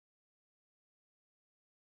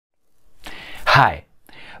Hi!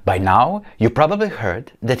 By now, you probably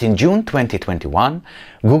heard that in June 2021,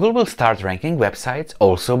 Google will start ranking websites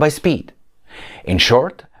also by speed. In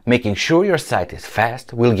short, making sure your site is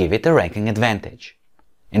fast will give it a ranking advantage.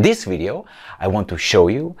 In this video, I want to show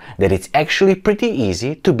you that it's actually pretty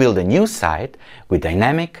easy to build a new site with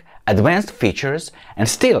dynamic, advanced features and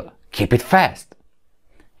still keep it fast.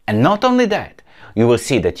 And not only that, you will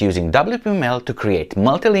see that using WPML to create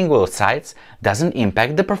multilingual sites doesn't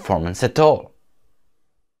impact the performance at all.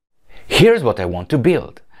 Here's what I want to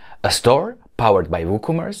build: a store powered by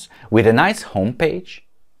WooCommerce with a nice homepage,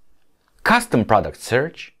 custom product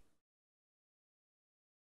search,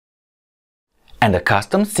 and a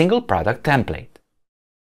custom single product template.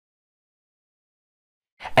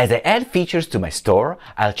 As I add features to my store,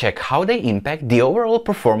 I'll check how they impact the overall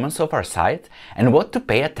performance of our site and what to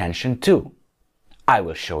pay attention to. I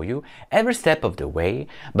will show you every step of the way,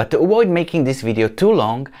 but to avoid making this video too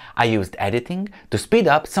long, I used editing to speed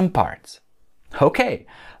up some parts. Okay,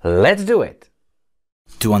 let's do it!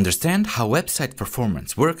 To understand how website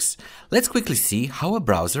performance works, let's quickly see how a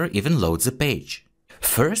browser even loads a page.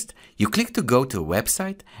 First, you click to go to a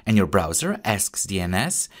website and your browser asks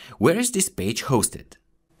DNS, where is this page hosted?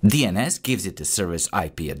 DNS gives it the server's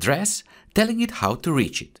IP address, telling it how to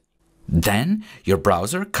reach it. Then, your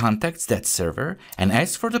browser contacts that server and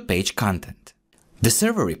asks for the page content. The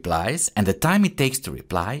server replies, and the time it takes to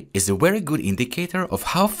reply is a very good indicator of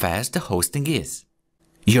how fast the hosting is.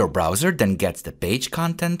 Your browser then gets the page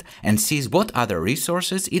content and sees what other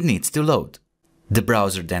resources it needs to load. The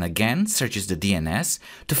browser then again searches the DNS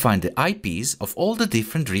to find the IPs of all the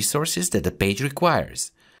different resources that the page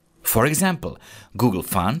requires. For example, Google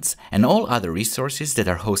Fonts and all other resources that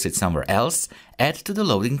are hosted somewhere else add to the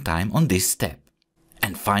loading time on this step.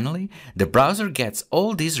 And finally, the browser gets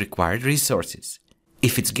all these required resources.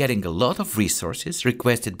 If it's getting a lot of resources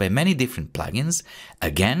requested by many different plugins,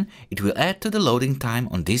 again, it will add to the loading time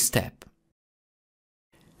on this step.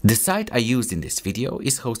 The site I used in this video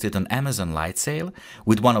is hosted on Amazon Lightsail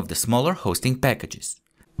with one of the smaller hosting packages.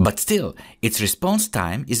 But still, its response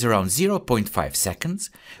time is around 0.5 seconds,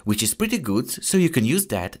 which is pretty good, so you can use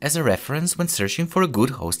that as a reference when searching for a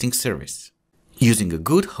good hosting service. Using a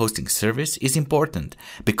good hosting service is important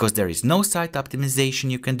because there is no site optimization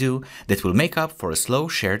you can do that will make up for a slow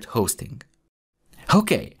shared hosting.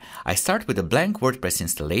 Okay, I start with a blank WordPress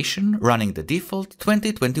installation running the default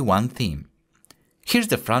 2021 theme. Here's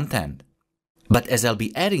the front end. But as I'll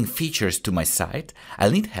be adding features to my site,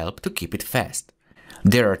 I'll need help to keep it fast.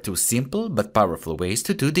 There are two simple but powerful ways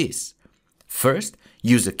to do this. First,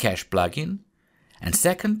 use a cache plugin, and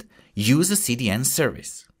second, use a CDN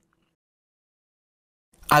service.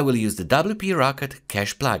 I will use the WP Rocket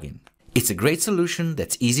cache plugin. It's a great solution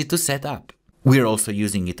that's easy to set up. We're also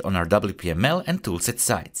using it on our WPML and Toolset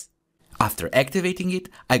sites. After activating it,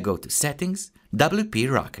 I go to Settings,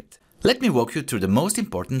 WP Rocket. Let me walk you through the most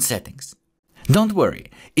important settings. Don't worry,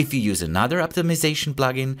 if you use another optimization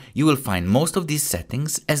plugin, you will find most of these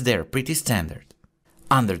settings as they are pretty standard.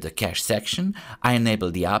 Under the cache section, I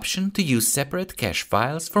enable the option to use separate cache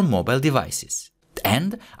files for mobile devices.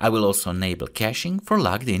 And I will also enable caching for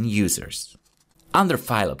logged-in users. Under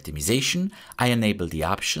File Optimization, I enable the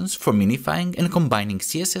options for minifying and combining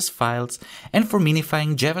CSS files and for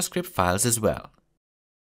minifying JavaScript files as well.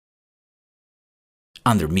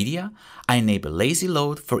 Under Media, I enable Lazy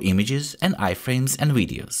Load for images and iframes and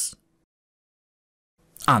videos.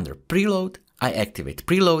 Under Preload, I activate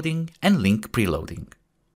preloading and link preloading.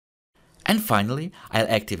 And finally, I'll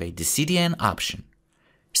activate the CDN option.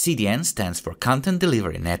 CDN stands for Content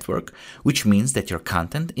Delivery Network, which means that your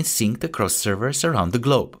content is synced across servers around the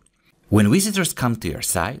globe. When visitors come to your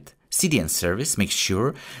site, CDN service makes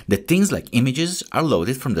sure that things like images are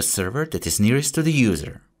loaded from the server that is nearest to the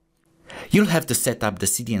user. You'll have to set up the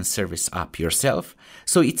CDN service up yourself,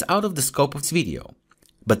 so it's out of the scope of this video.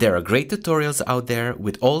 But there are great tutorials out there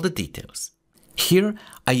with all the details. Here,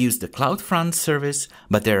 I use the CloudFront service,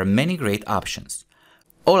 but there are many great options.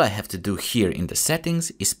 All I have to do here in the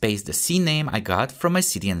settings is paste the CNAME I got from my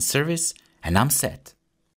CDN service, and I'm set.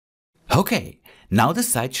 Okay, now the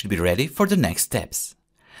site should be ready for the next steps.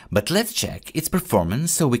 But let's check its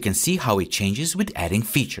performance so we can see how it changes with adding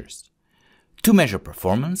features. To measure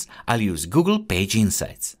performance, I'll use Google Page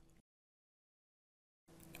Insights.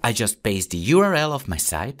 I just paste the URL of my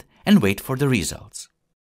site and wait for the results.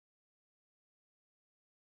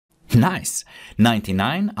 Nice!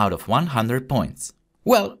 99 out of 100 points.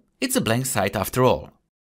 Well, it's a blank site after all.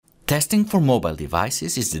 Testing for mobile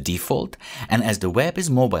devices is the default, and as the web is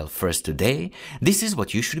mobile first today, this is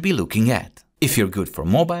what you should be looking at. If you're good for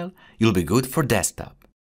mobile, you'll be good for desktop.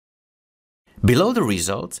 Below the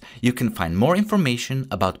results, you can find more information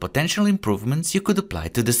about potential improvements you could apply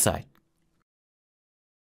to the site.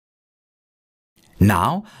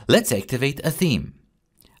 Now, let's activate a theme.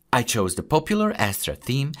 I chose the popular Astra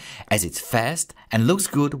theme as it's fast and looks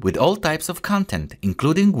good with all types of content,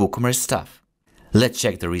 including WooCommerce stuff. Let's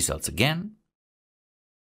check the results again.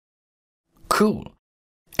 Cool!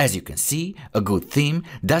 As you can see, a good theme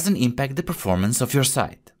doesn't impact the performance of your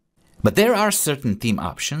site. But there are certain theme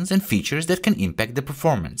options and features that can impact the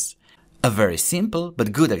performance. A very simple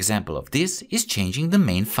but good example of this is changing the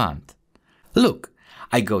main font. Look,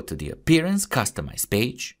 I go to the Appearance Customize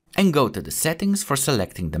page and go to the settings for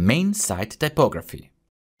selecting the main site typography.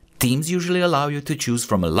 Themes usually allow you to choose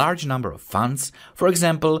from a large number of fonts, for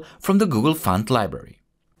example, from the Google Font Library.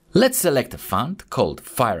 Let's select a font called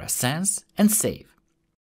Fire Sense and save.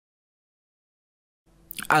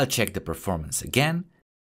 I'll check the performance again.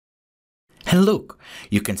 And look,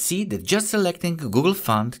 you can see that just selecting a Google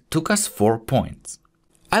font took us 4 points.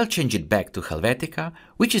 I'll change it back to Helvetica,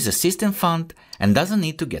 which is a system font and doesn't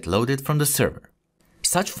need to get loaded from the server.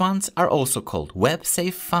 Such fonts are also called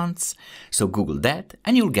web-safe fonts, so Google that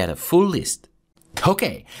and you'll get a full list.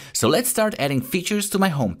 Okay, so let's start adding features to my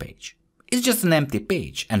homepage. It's just an empty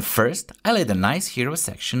page, and first I'll add a nice hero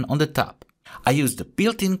section on the top. I use the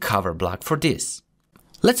built-in cover block for this.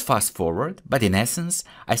 Let's fast forward, but in essence,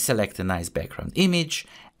 I select a nice background image,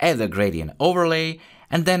 add a gradient overlay,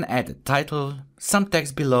 and then add a title, some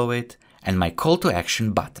text below it, and my call to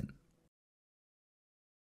action button.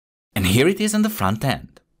 And here it is on the front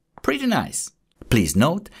end. Pretty nice. Please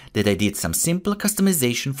note that I did some simple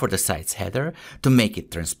customization for the site's header to make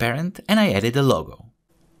it transparent, and I added a logo.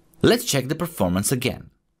 Let's check the performance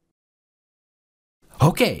again.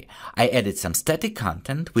 Okay, I added some static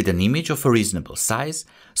content with an image of a reasonable size,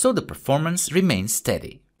 so the performance remains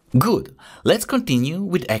steady. Good, let's continue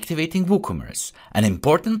with activating WooCommerce, an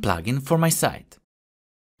important plugin for my site.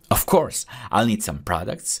 Of course, I'll need some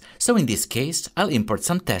products, so in this case, I'll import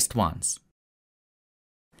some test ones.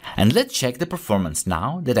 And let's check the performance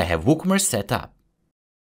now that I have WooCommerce set up.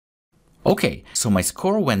 Okay, so my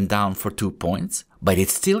score went down for 2 points, but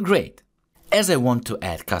it's still great. As I want to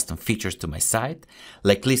add custom features to my site,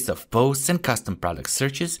 like list of posts and custom product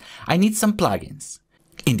searches, I need some plugins.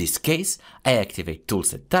 In this case, I activate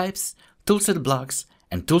Toolset types, Toolset blocks,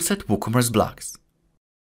 and Toolset WooCommerce blocks.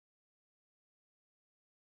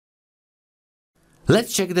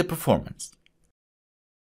 Let's check the performance.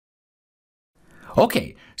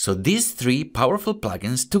 Okay, so these 3 powerful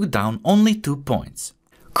plugins took down only 2 points.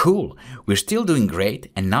 Cool, we're still doing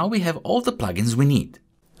great, and now we have all the plugins we need.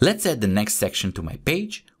 Let's add the next section to my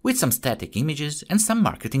page with some static images and some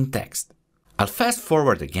marketing text. I'll fast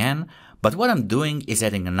forward again, but what I'm doing is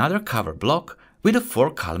adding another cover block with a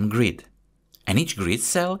 4-column grid. And each grid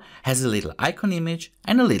cell has a little icon image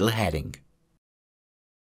and a little heading.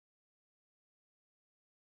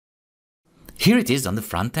 Here it is on the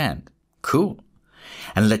front end. Cool.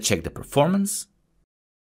 And let's check the performance.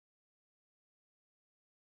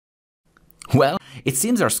 Well, it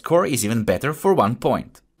seems our score is even better for 1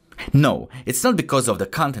 point. No, it's not because of the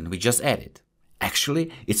content we just added.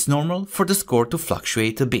 Actually, it's normal for the score to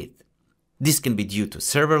fluctuate a bit. This can be due to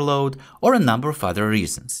server load or a number of other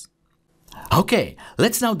reasons. Okay,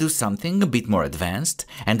 let's now do something a bit more advanced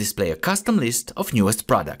and display a custom list of newest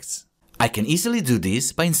products. I can easily do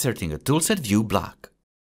this by inserting a Toolset View block.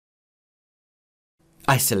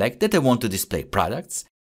 I select that I want to display products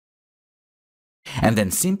and then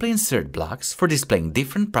simply insert blocks for displaying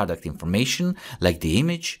different product information like the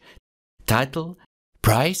image, title,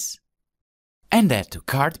 price, and Add to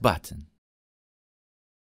Cart button.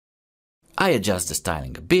 I adjust the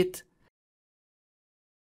styling a bit,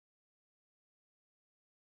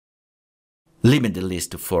 limit the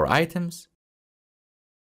list to 4 items,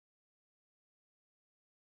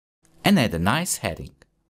 and add a nice heading.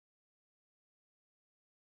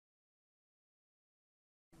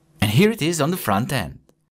 And here it is on the front end.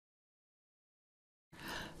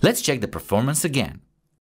 Let's check the performance again.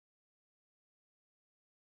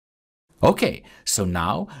 Okay, so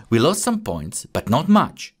now we lost some points, but not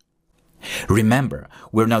much. Remember,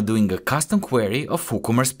 we're now doing a custom query of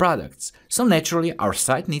WooCommerce products, so naturally our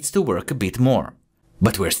site needs to work a bit more.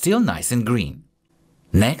 But we're still nice and green.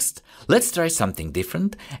 Next, let's try something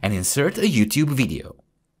different and insert a YouTube video.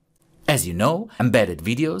 As you know, embedded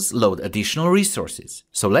videos load additional resources,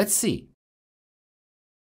 so let's see.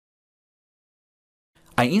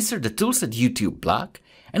 I insert the Toolset YouTube block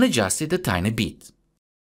and adjust it a tiny bit.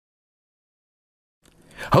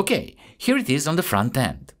 Okay, here it is on the front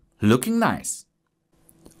end, looking nice.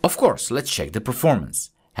 Of course, let's check the performance.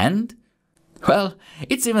 And Well,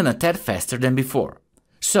 it's even a tad faster than before.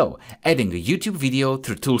 So, adding a YouTube video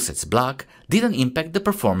through Toolset's blog didn't impact the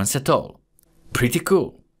performance at all. Pretty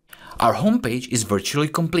cool. Our homepage is virtually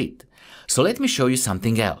complete, so let me show you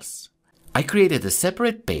something else. I created a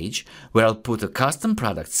separate page where I'll put a custom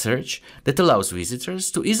product search that allows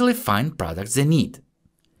visitors to easily find products they need.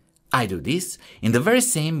 I do this in the very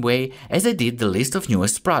same way as I did the list of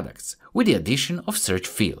newest products, with the addition of search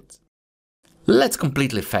field. Let's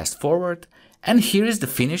completely fast forward, and here is the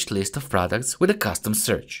finished list of products with a custom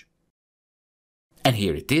search. And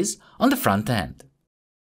here it is on the front end.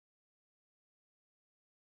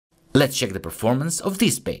 Let's check the performance of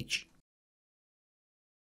this page.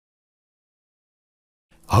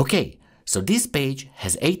 Okay, so this page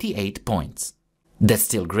has 88 points. That's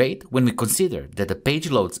still great when we consider that the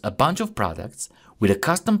page loads a bunch of products with a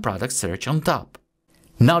custom product search on top.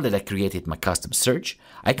 Now that I created my custom search,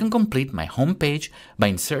 I can complete my home page by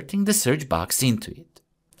inserting the search box into it.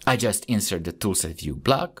 I just insert the Toolset view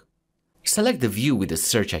block, select the view with the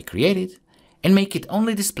search I created, and make it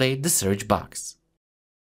only display the search box.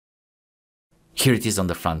 Here it is on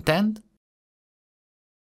the front end.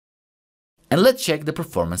 And let's check the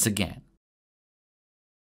performance again.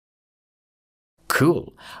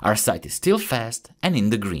 Cool, our site is still fast and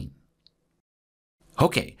in the green.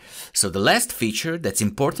 Okay, so the last feature that's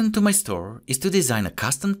important to my store is to design a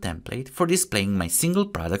custom template for displaying my single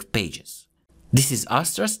product pages. This is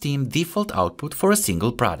Astra's Team default output for a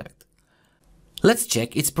single product. Let's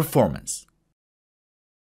check its performance.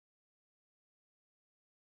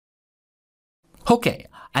 Okay,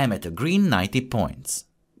 I am at a green 90 points.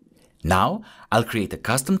 Now I'll create a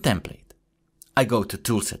custom template. I go to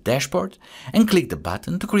Toolset dashboard and click the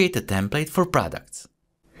button to create a template for products.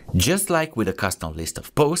 Just like with a custom list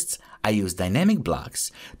of posts, I use dynamic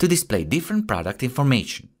blocks to display different product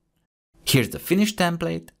information. Here's the finished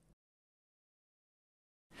template,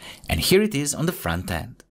 and here it is on the front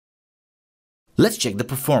end. Let's check the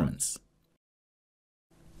performance.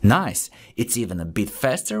 Nice, it's even a bit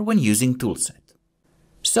faster when using Toolset.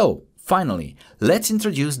 So, finally, let's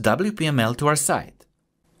introduce WPML to our site.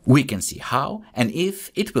 We can see how and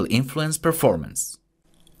if it will influence performance.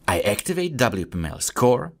 I activate WPML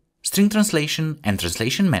Score, String Translation and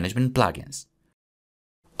Translation Management plugins.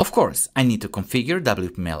 Of course, I need to configure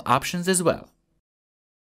WPML options as well.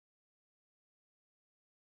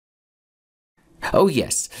 Oh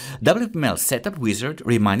yes, WPML Setup Wizard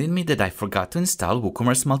reminded me that I forgot to install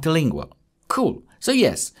WooCommerce Multilingual. Cool, so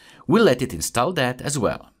yes, we'll let it install that as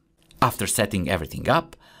well. After setting everything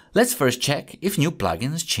up, let's first check if new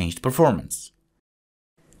plugins changed performance.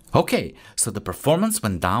 Okay, so the performance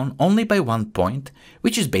went down only by 1 point,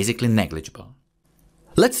 which is basically negligible.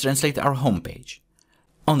 Let's translate our homepage.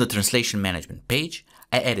 On the Translation Management page,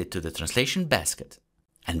 I add it to the Translation basket,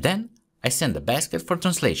 and then I send a basket for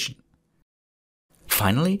translation.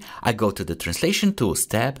 Finally, I go to the Translation Tools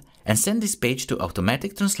tab and send this page to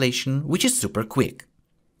Automatic Translation, which is super quick.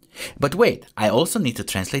 But wait, I also need to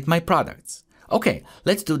translate my products. Okay,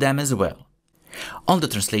 let's do them as well. On the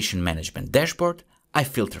Translation Management dashboard, I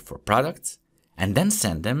filter for products and then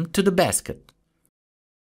send them to the basket.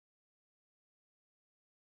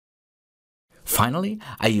 Finally,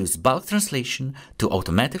 I use bulk translation to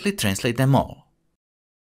automatically translate them all.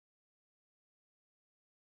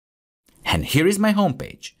 And here is my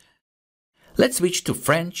homepage. Let's switch to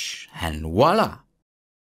French and voila!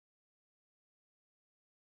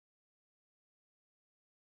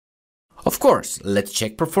 Of course, let's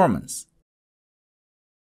check performance.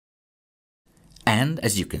 And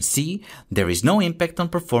as you can see, there is no impact on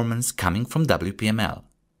performance coming from WPML.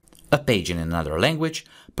 A page in another language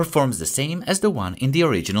performs the same as the one in the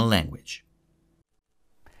original language.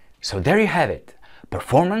 So there you have it.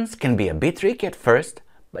 Performance can be a bit tricky at first,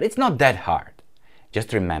 but it's not that hard.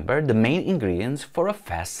 Just remember the main ingredients for a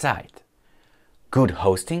fast site. Good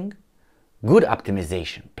hosting, good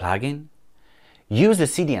optimization plugin, use the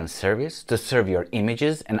CDN service to serve your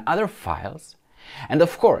images and other files, and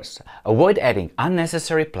of course, avoid adding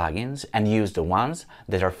unnecessary plugins and use the ones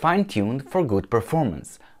that are fine-tuned for good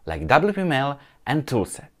performance, like WPML and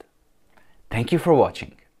Toolset. Thank you for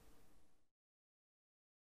watching.